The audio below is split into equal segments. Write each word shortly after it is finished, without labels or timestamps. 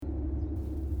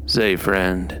Say,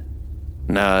 friend.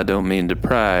 Nah, I don't mean to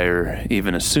pry or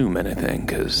even assume anything,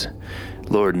 'cause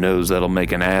Lord knows that'll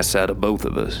make an ass out of both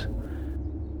of us.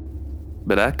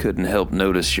 But I couldn't help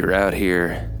notice you're out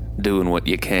here doing what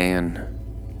you can,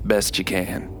 best you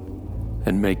can,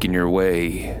 and making your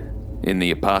way in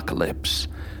the apocalypse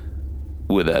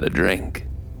without a drink.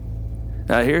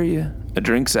 I hear you. A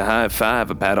drink's a high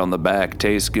five, a pat on the back,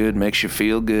 tastes good, makes you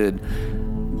feel good.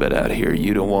 But out here,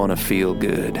 you don't want to feel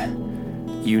good.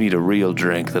 You need a real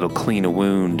drink that'll clean a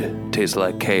wound, taste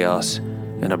like chaos,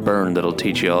 and a burn that'll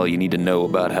teach you all you need to know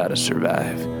about how to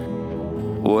survive.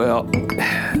 Well,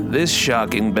 this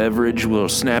shocking beverage will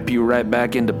snap you right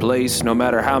back into place, no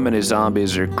matter how many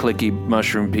zombies or clicky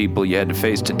mushroom people you had to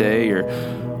face today,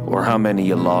 or how many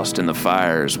you lost in the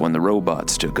fires when the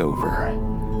robots took over.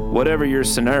 Whatever your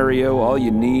scenario, all you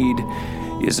need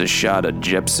is a shot of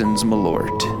Jeppson's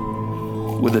Malort.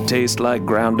 With a taste like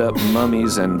ground-up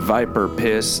mummies and viper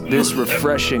piss, this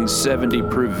refreshing 70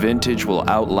 proof vintage will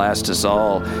outlast us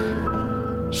all.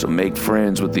 So make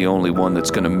friends with the only one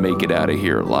that's going to make it out of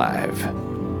here alive.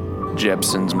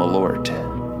 Jeppson's Malort.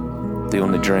 The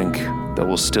only drink that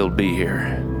will still be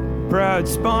here. Proud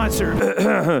sponsor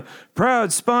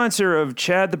of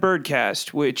Chad the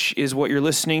Birdcast, which is what you're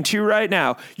listening to right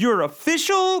now. Your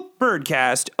official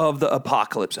birdcast of the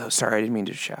apocalypse. Oh, sorry, I didn't mean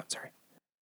to shout. Sorry.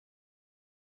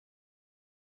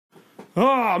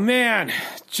 Oh, man,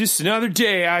 just another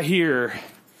day out here.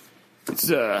 It's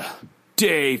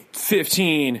day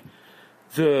 15.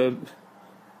 The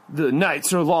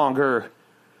nights are longer.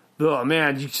 Oh,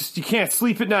 man, you can't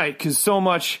sleep at night because so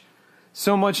much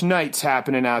nights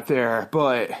happening out there.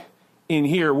 But in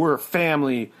here, we're a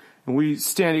family, and we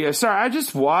stand together. Sorry, I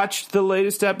just watched the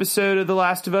latest episode of The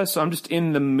Last of Us, so I'm just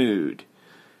in the mood.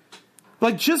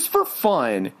 Like, just for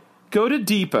fun, go to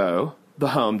Depot, the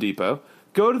Home Depot,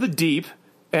 go to the Deep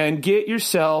and get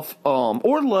yourself,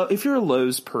 if you're a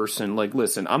Lowe's person, like,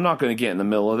 listen, I'm not going to get in the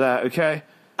middle of that, okay?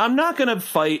 I'm not going to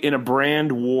fight in a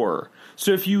brand war.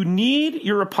 So if you need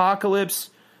your apocalypse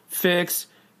fix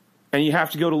and you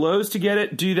have to go to Lowe's to get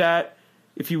it, do that.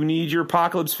 If you need your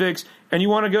apocalypse fix and you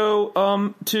want to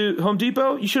go to Home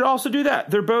Depot, you should also do that.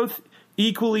 They're both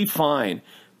equally fine.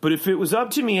 But if it was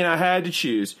up to me and I had to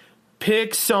choose,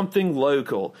 pick something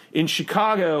local. In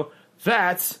Chicago,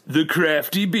 that's the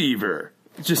Crafty Beaver.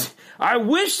 I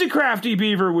wish the Crafty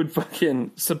Beaver would fucking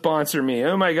sponsor me.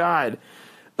 Oh my God.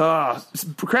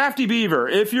 Crafty Beaver,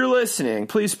 if you're listening,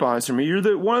 please sponsor me.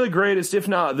 You're one of the greatest, if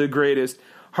not the greatest,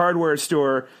 hardware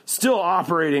store still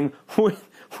operating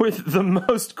with the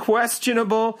most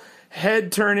questionable,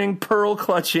 head-turning,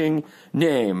 pearl-clutching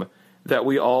name that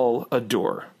we all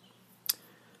adore.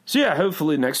 So yeah,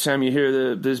 hopefully next time you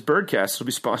hear this birdcast, it'll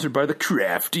be sponsored by the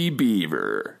Crafty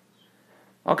Beaver.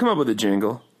 I'll come up with a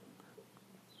jingle.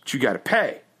 But you gotta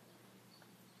pay.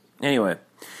 Anyway,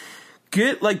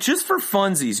 just for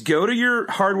funsies, go to your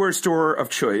hardware store of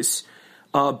choice,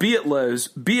 be it Lowe's,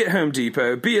 be it Home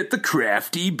Depot, be it the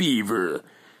Crafty Beaver,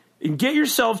 and get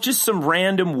yourself just some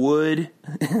random wood,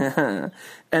 and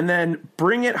then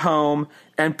bring it home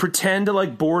and pretend to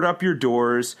board up your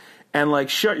doors and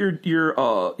shut your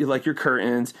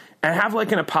curtains and have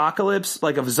an apocalypse,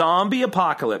 a zombie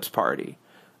apocalypse party.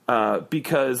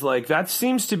 Because that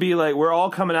seems to be we're all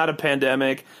coming out of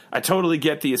pandemic. I totally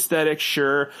get the aesthetic,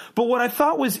 sure. But what I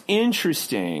thought was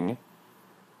interesting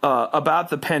about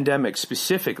the pandemic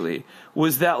specifically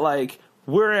was that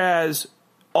whereas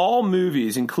all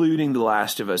movies, including The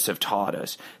Last of Us, have taught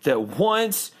us that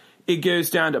once it goes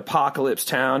down to Apocalypse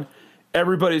Town,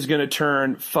 everybody's going to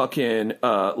turn fucking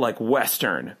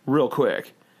Western real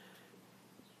quick.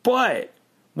 But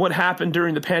what happened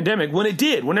during the pandemic,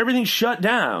 when everything shut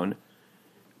down,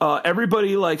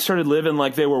 everybody started living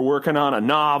like they were working on a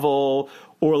novel,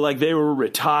 or they were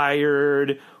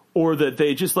retired, or that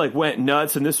they just went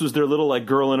nuts and this was their little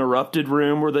Girl Interrupted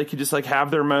room where they could just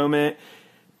have their moment.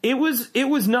 It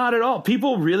was not at all.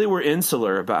 People really were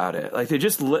insular about it. They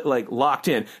just locked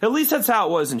in. At least that's how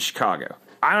it was in Chicago.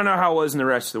 I don't know how it was in the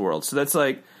rest of the world. So that's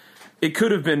it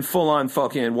could have been full on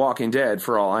fucking Walking Dead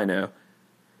for all I know.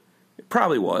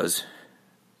 Probably was.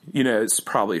 It's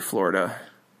probably Florida.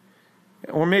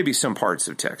 Or maybe some parts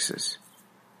of Texas.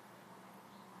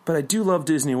 But I do love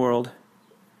Disney World.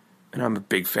 And I'm a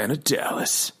big fan of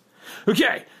Dallas.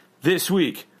 Okay, this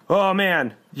week. Oh,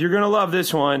 man, you're going to love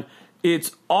this one.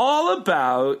 It's all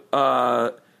about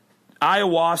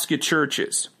ayahuasca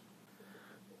churches.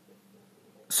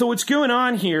 So what's going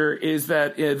on here is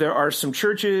that there are some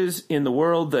churches in the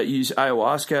world that use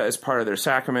ayahuasca as part of their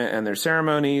sacrament and their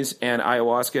ceremonies, and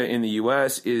ayahuasca in the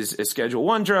U.S. is a Schedule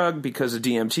 1 drug because of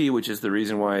DMT, which is the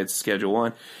reason why it's Schedule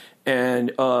 1.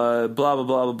 and blah, blah, blah,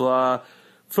 blah, blah.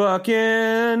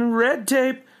 Fucking red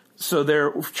tape. So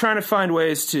they're trying to find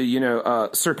ways to,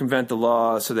 circumvent the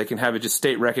law so they can have it just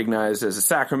state recognized as a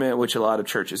sacrament, which a lot of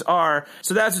churches are.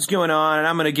 So that's what's going on, and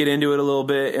I'm going to get into it a little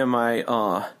bit in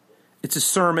my, it's a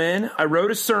sermon. I wrote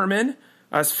a sermon.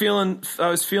 I was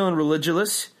feeling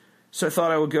religious, so I thought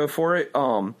I would go for it.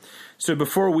 So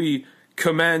before we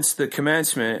commence the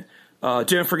commencement,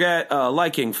 don't forget,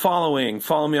 liking, following,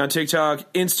 follow me on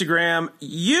TikTok, Instagram,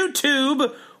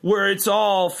 YouTube, where it's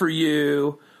all for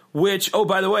you. Which, oh,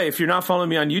 by the way, if you're not following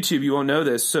me on YouTube, you won't know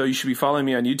this, so you should be following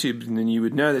me on YouTube, and then you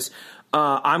would know this.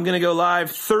 I'm going to go live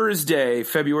Thursday,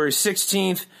 February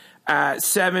 16th at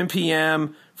 7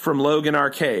 p.m. from Logan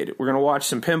Arcade. We're going to watch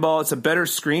some pinball. It's a better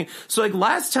screen. So, like,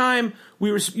 last time,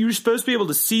 you were supposed to be able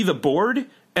to see the board,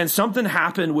 and something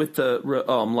happened with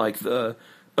the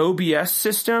OBS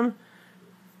system,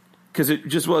 because it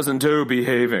just wasn't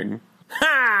behaving.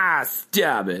 Ha!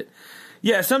 Stab it.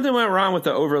 Yeah, something went wrong with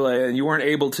the overlay, and you weren't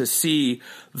able to see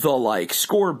the,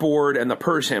 scoreboard and the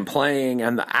person playing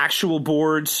and the actual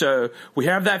board, so we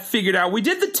have that figured out. We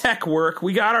did the tech work.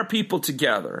 We got our people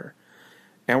together,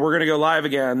 and we're going to go live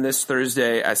again this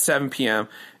Thursday at 7 p.m.,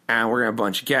 and we're going to have a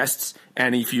bunch of guests,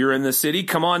 and if you're in the city,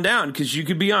 come on down, because you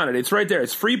could be on it. It's right there.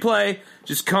 It's free play.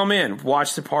 Just come in.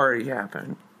 Watch the party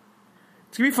happen.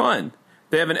 It's going to be fun.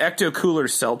 They have an Ecto Cooler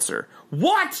seltzer.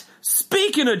 What?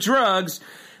 Speaking of drugs...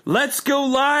 Let's go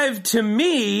live to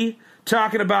me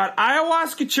talking about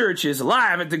ayahuasca churches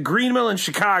live at the Green Mill in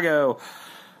Chicago.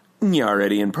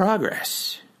 Already in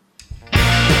progress. I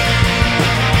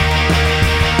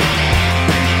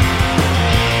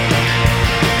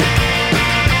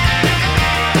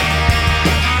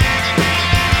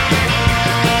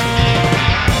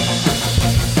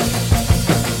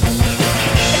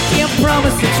can't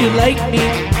promise that you like me,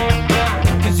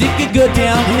 'cause it could go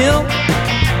downhill.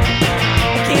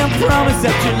 Can't promise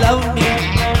that you love me,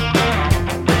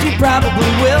 but you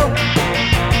probably will.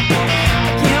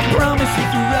 Can't promise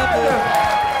if you ever.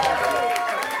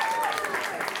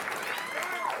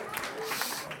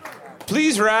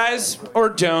 Please rise or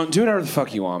don't. Do whatever the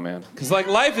fuck you want, man. Because,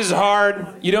 life is hard.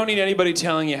 You don't need anybody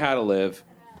telling you how to live.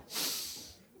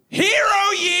 Hear,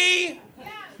 O ye!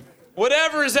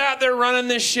 Whatever is out there running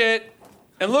this shit,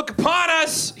 and look upon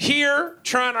us here,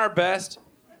 trying our best.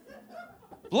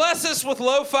 Bless us with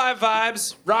lo-fi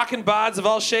vibes, rockin' bods of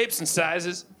all shapes and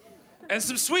sizes, and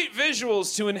some sweet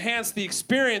visuals to enhance the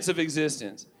experience of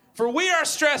existence. For we are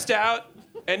stressed out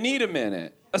and need a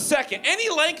minute, a second. Any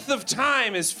length of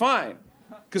time is fine,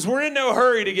 because we're in no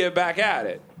hurry to get back at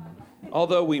it,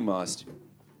 although we must.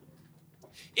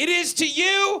 It is to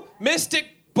you,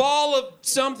 mystic ball of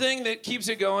something that keeps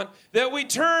it going, that we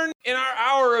turn in our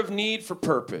hour of need for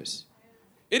purpose.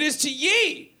 It is to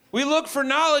ye we look for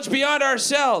knowledge beyond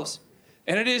ourselves,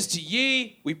 and it is to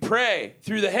ye we pray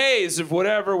through the haze of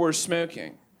whatever we're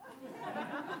smoking.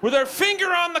 With our finger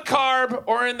on the carb,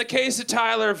 or in the case of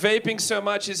Tyler, vaping so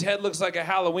much his head looks like a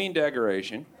Halloween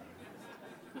decoration.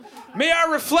 May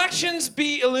our reflections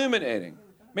be illuminating.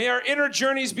 May our inner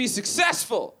journeys be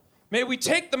successful. May we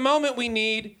take the moment we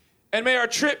need, and may our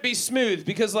trip be smooth,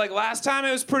 because last time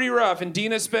it was pretty rough, and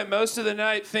Dina spent most of the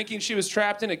night thinking she was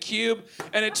trapped in a cube,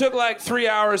 and it took 3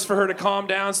 hours for her to calm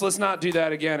down, so let's not do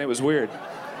that again. It was weird.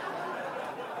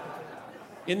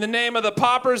 In the name of the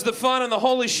poppers, the fun, and the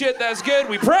holy shit that's good,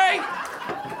 we pray.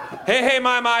 Hey,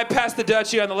 my, pass the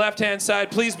duchy on the left-hand side.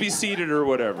 Please be seated or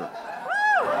whatever.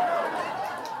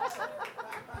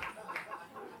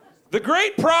 The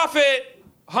great prophet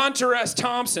Hunter S.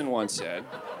 Thompson once said,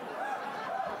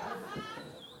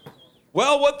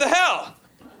 well, what the hell?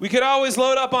 We could always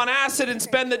load up on acid and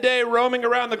spend the day roaming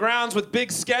around the grounds with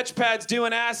big sketch pads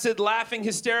doing acid, laughing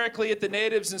hysterically at the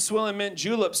natives and swilling mint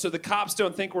juleps so the cops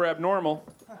don't think we're abnormal.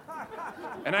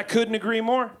 And I couldn't agree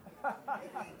more.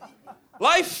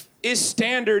 Life is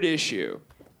standard issue.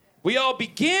 We all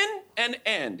begin and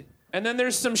end. And then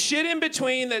there's some shit in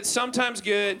between that's sometimes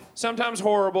good, sometimes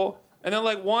horrible. And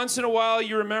then once in a while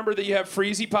you remember that you have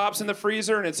Freezy Pops in the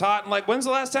freezer and it's hot, and when's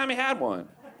the last time you had one?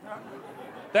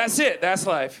 That's it. That's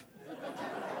life.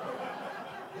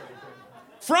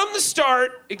 From the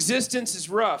start, existence is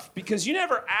rough because you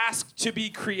never asked to be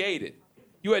created.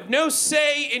 You had no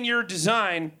say in your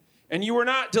design, and you were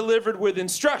not delivered with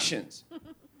instructions.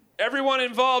 Everyone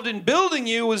involved in building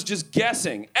you was just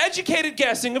guessing. Educated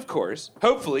guessing, of course.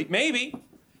 Hopefully. Maybe.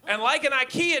 And like an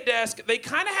IKEA desk, they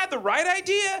kind of had the right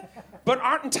idea, but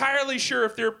aren't entirely sure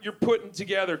if you're putting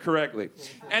together correctly.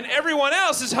 And everyone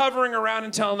else is hovering around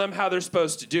and telling them how they're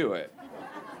supposed to do it.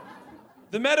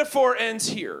 The metaphor ends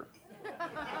here,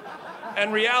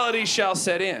 and reality shall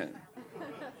set in.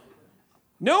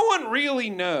 No one really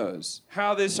knows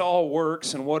how this all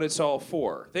works and what it's all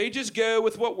for. They just go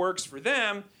with what works for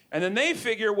them, and then they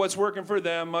figure what's working for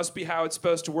them must be how it's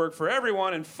supposed to work for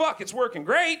everyone, and fuck, it's working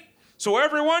great, so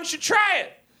everyone should try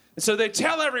it. And so they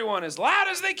tell everyone as loud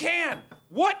as they can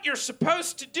what you're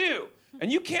supposed to do.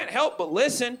 And you can't help but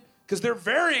listen, because they're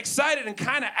very excited and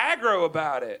kind of aggro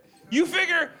about it. You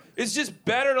figure it's just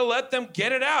better to let them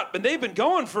get it out. But they've been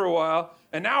going for a while,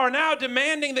 and now are now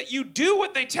demanding that you do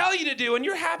what they tell you to do, and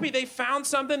you're happy they found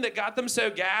something that got them so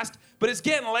gassed, but it's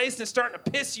getting laced and starting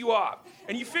to piss you off.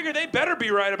 And you figure they better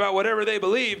be right about whatever they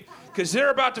believe, because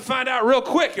they're about to find out real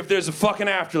quick if there's a fucking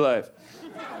afterlife.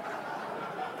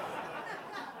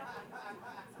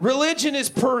 Religion is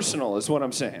personal, is what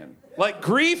I'm saying. Like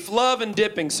grief, love, and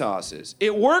dipping sauces.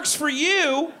 It works for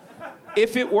you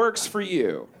if it works for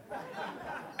you.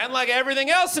 And like everything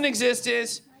else in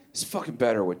existence, it's fucking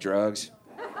better with drugs.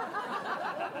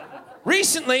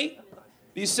 Recently,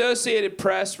 the Associated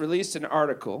Press released an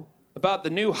article about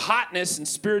the new hotness in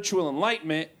spiritual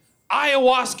enlightenment,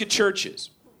 ayahuasca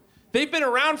churches. They've been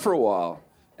around for a while,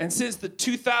 and since the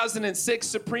 2006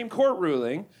 Supreme Court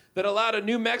ruling that allowed a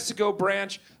New Mexico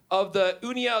branch of the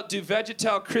União do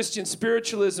Vegetal Christian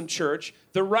Spiritualism Church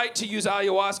the right to use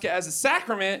ayahuasca as a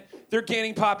sacrament, they're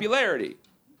gaining popularity.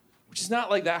 Which is not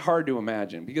like that hard to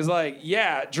imagine. Because like,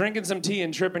 yeah, drinking some tea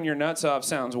and tripping your nuts off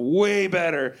sounds way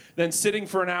better than sitting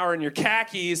for an hour in your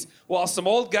khakis while some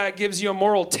old guy gives you a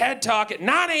moral TED talk at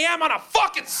 9 a.m. on a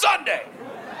fucking Sunday.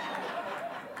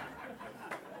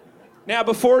 Now,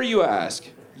 before you ask,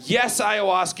 yes,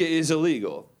 ayahuasca is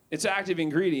illegal. Its active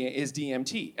ingredient is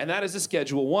DMT, and that is a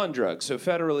Schedule I drug. So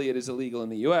federally, it is illegal in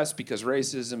the U.S. because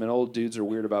racism and old dudes are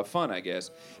weird about fun, I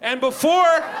guess. And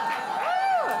before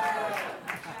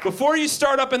you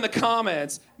start up in the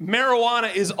comments,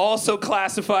 marijuana is also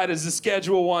classified as a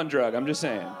Schedule I drug. I'm just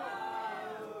saying.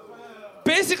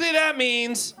 Basically, that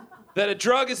means that a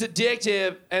drug is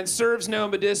addictive and serves no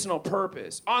medicinal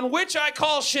purpose, on which I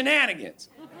call shenanigans.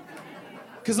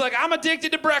 Because, like, I'm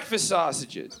addicted to breakfast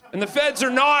sausages, and the feds are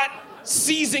not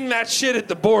seizing that shit at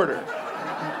the border.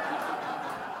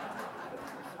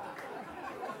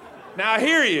 Now, I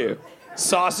hear you.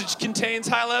 Sausage contains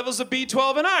high levels of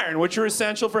B12 and iron, which are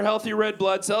essential for healthy red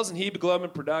blood cells, and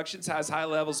hemoglobin productions has high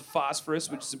levels of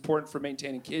phosphorus, which is important for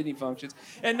maintaining kidney functions.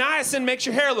 And niacin makes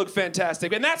your hair look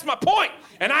fantastic, and that's my point.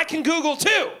 And I can Google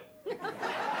too.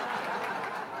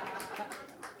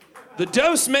 The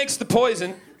dose makes the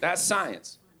poison. That's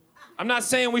science. I'm not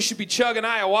saying we should be chugging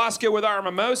ayahuasca with our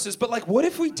mimosas, but like, what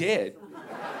if we did?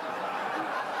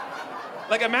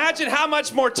 Like, imagine how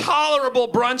much more tolerable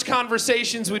brunch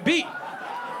conversations would be.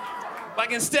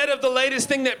 Like, instead of the latest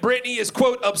thing that Britney is,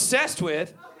 quote, obsessed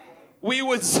with, we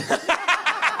would...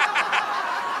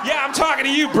 Yeah, I'm talking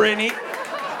to you, Britney.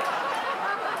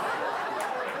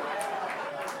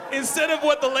 Instead of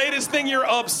what the latest thing you're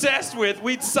obsessed with,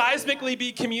 we'd seismically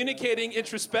be communicating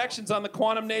introspections on the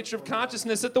quantum nature of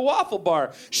consciousness at the Waffle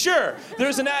Bar. Sure,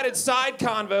 there's an added side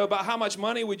convo about how much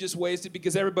money we just wasted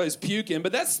because everybody's puking,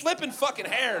 but that's slipping fucking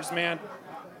hairs, man.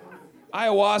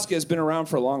 Ayahuasca has been around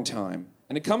for a long time,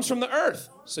 and it comes from the earth,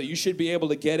 so you should be able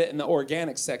to get it in the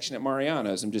organic section at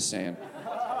Mariano's, I'm just saying.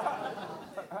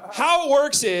 How it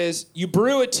works is you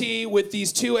brew a tea with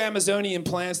these 2 Amazonian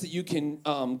plants that you can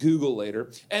Google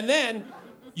later, and then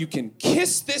you can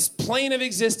kiss this plane of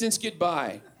existence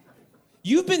goodbye.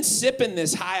 You've been sipping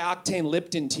this high-octane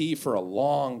Lipton tea for a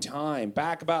long time,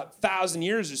 back about 1,000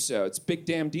 years or so. It's a big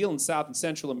damn deal in South and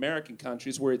Central American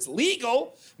countries where it's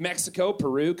legal. Mexico,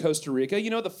 Peru, Costa Rica, you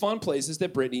know, the fun places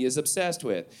that Britney is obsessed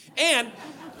with. And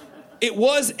it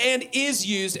was and is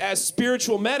used as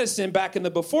spiritual medicine back in the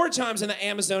before times in the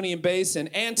Amazonian basin,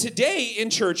 and today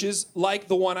in churches like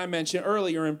the one I mentioned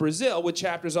earlier in Brazil with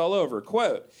chapters all over.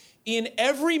 Quote, in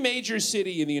every major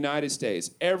city in the United States,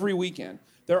 every weekend,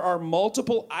 there are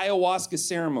multiple ayahuasca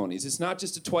ceremonies. It's not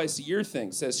just a twice-a-year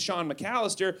thing, says Sean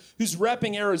McAllister, who's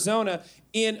repping Arizona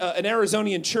in an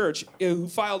Arizonian church who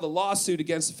filed a lawsuit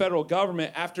against the federal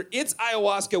government after its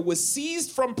ayahuasca was seized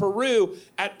from Peru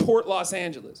at Port Los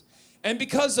Angeles. And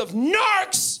because of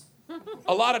narcs,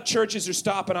 a lot of churches are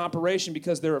stopping operation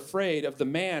because they're afraid of the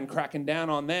man cracking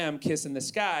down on them, kissing the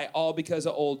sky, all because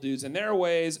of old dudes and their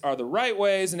ways are the right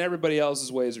ways and everybody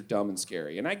else's ways are dumb and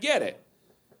scary. And I get it.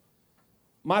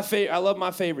 I love my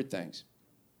favorite things.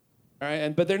 All right,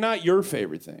 but they're not your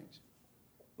favorite things.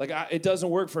 Like, it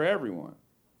doesn't work for everyone.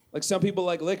 Like, some people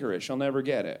like licorice. I'll never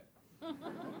get it.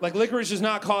 Like, licorice does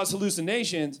not cause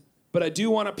hallucinations, but I do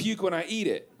want to puke when I eat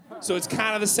it. So it's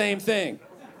kind of the same thing.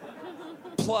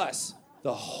 Plus,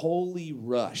 the holy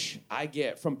rush I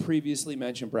get from previously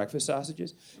mentioned breakfast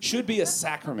sausages should be a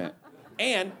sacrament.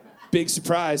 And Big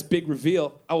surprise, big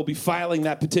reveal. I will be filing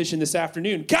that petition this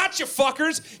afternoon. Gotcha,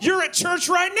 fuckers! You're at church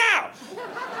right now!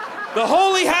 The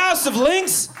Holy House of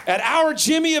Links at our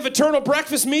Jimmy of Eternal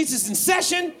Breakfast Meats is in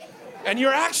session, and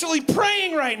you're actually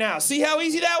praying right now. See how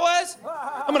easy that was?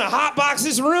 I'm gonna hotbox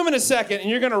this room in a second, and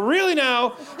you're gonna really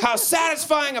know how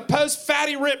satisfying a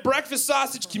post-fatty rip breakfast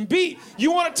sausage can be.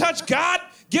 You wanna touch God?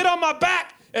 Get on my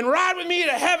back and ride with me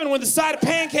to heaven with a side of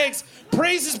pancakes.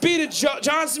 Praises be to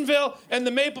Johnsonville and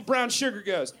the maple brown sugar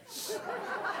goes.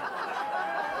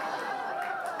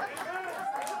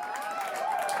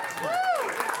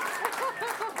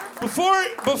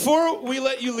 Before we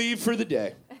let you leave for the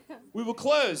day, we will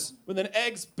close with an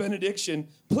eggs benediction.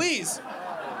 Please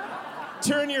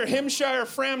turn your Hampshire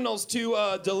Framnels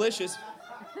to delicious.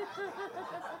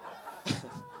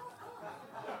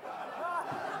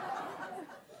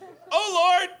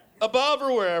 Oh Lord, above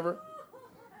or wherever,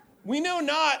 we know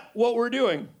not what we're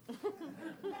doing.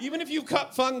 Even if you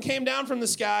fucking came down from the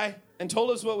sky and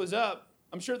told us what was up,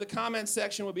 I'm sure the comments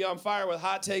section would be on fire with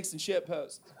hot takes and shit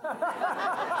posts.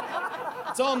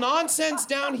 It's all nonsense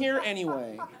down here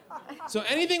anyway. So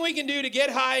anything we can do to get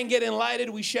high and get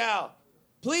enlightened, we shall.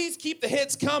 Please keep the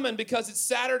hits coming because it's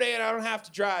Saturday and I don't have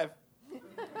to drive.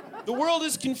 The world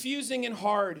is confusing and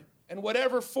hard, and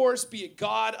whatever force, be it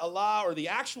God, Allah, or the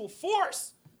actual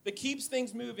force that keeps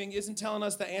things moving isn't telling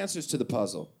us the answers to the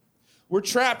puzzle. We're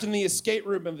trapped in the escape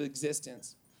room of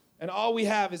existence, and all we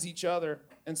have is each other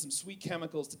and some sweet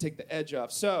chemicals to take the edge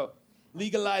off. So,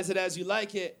 legalize it as you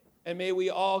like it, and may we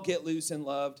all get loose and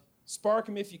loved. Spark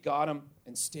 'em if you got 'em,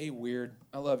 and stay weird.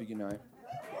 I love you. Good night.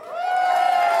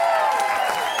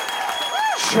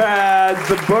 Chad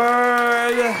the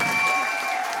Bird.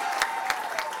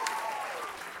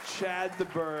 Chad the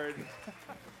Bird.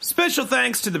 Special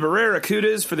thanks to the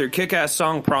Barracudas for their kick-ass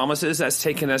song Promises. That's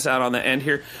taking us out on the end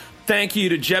here. Thank you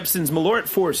to Jepson's Malort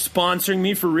for sponsoring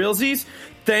me for realsies.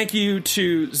 Thank you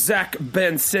to Zach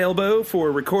Ben Sailbo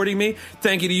for recording me.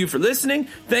 Thank you to you for listening.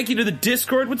 Thank you to the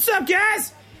Discord. What's up,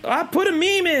 guys? I put a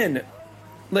meme in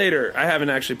later. I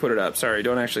haven't actually put it up. Sorry,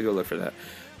 don't actually go look for that.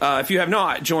 If you have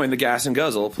not joined the Gas and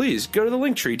Guzzle, please go to the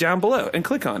link tree down below and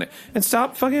click on it. And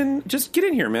stop fucking, just get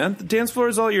in here, man. The dance floor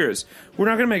is all yours. We're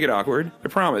not going to make it awkward. I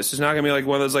promise. It's not going to be like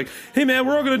one of those like, hey, man,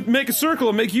 we're all going to make a circle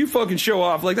and make you fucking show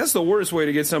off. Like, that's the worst way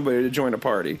to get somebody to join a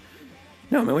party.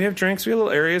 No, man, we have drinks. We have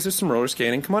little areas. There's some roller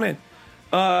skating. Come on in.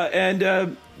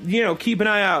 Keep an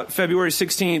eye out. February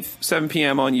 16th, 7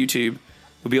 p.m. on YouTube.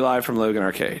 We'll be live from Logan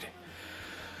Arcade.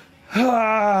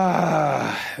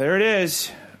 There it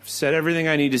is. I've said everything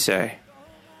I need to say.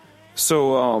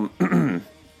 So, what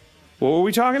were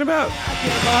we talking about?